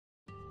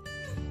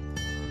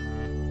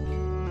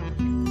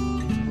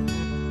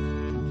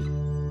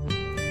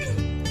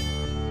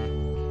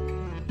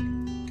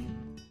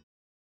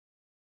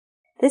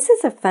This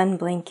is a fun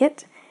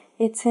blanket.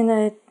 It's in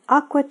a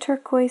aqua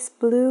turquoise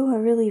blue, a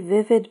really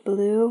vivid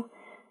blue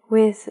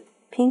with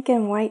pink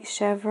and white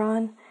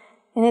chevron.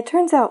 And it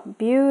turns out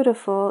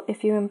beautiful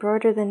if you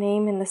embroider the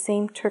name in the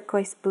same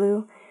turquoise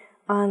blue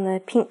on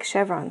the pink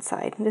chevron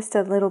side. Just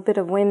a little bit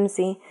of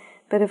whimsy,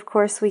 but of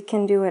course we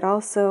can do it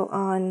also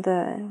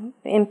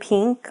in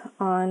pink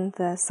on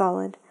the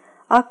solid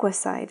aqua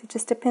side. It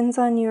just depends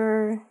on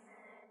your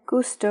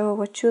gusto,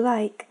 what you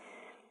like.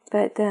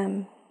 But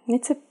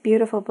it's a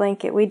beautiful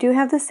blanket. We do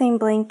have the same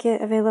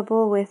blanket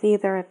available with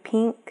either a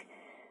pink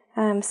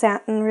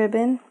satin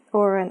ribbon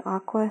or an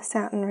aqua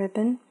satin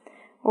ribbon,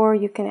 or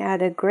you can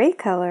add a gray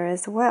color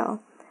as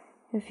well.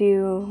 If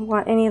you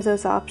want any of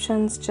those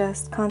options,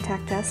 just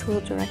contact us.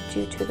 We'll direct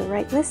you to the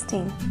right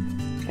listing.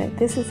 But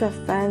this is a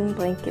fun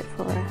blanket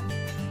for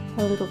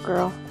a little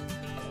girl.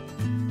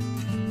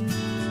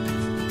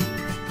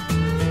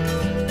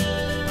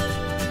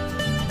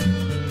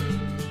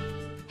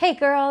 Hey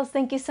girls,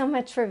 thank you so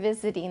much for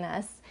visiting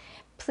us.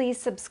 Please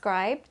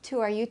subscribe to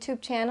our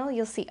YouTube channel.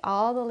 You'll see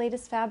all the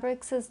latest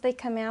fabrics as they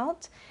come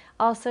out.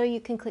 Also, you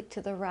can click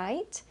to the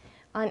right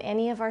on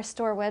any of our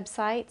store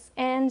websites,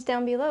 and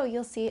down below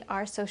you'll see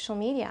our social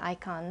media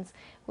icons.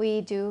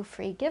 We do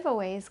free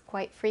giveaways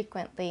quite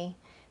frequently.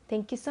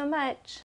 Thank you so much.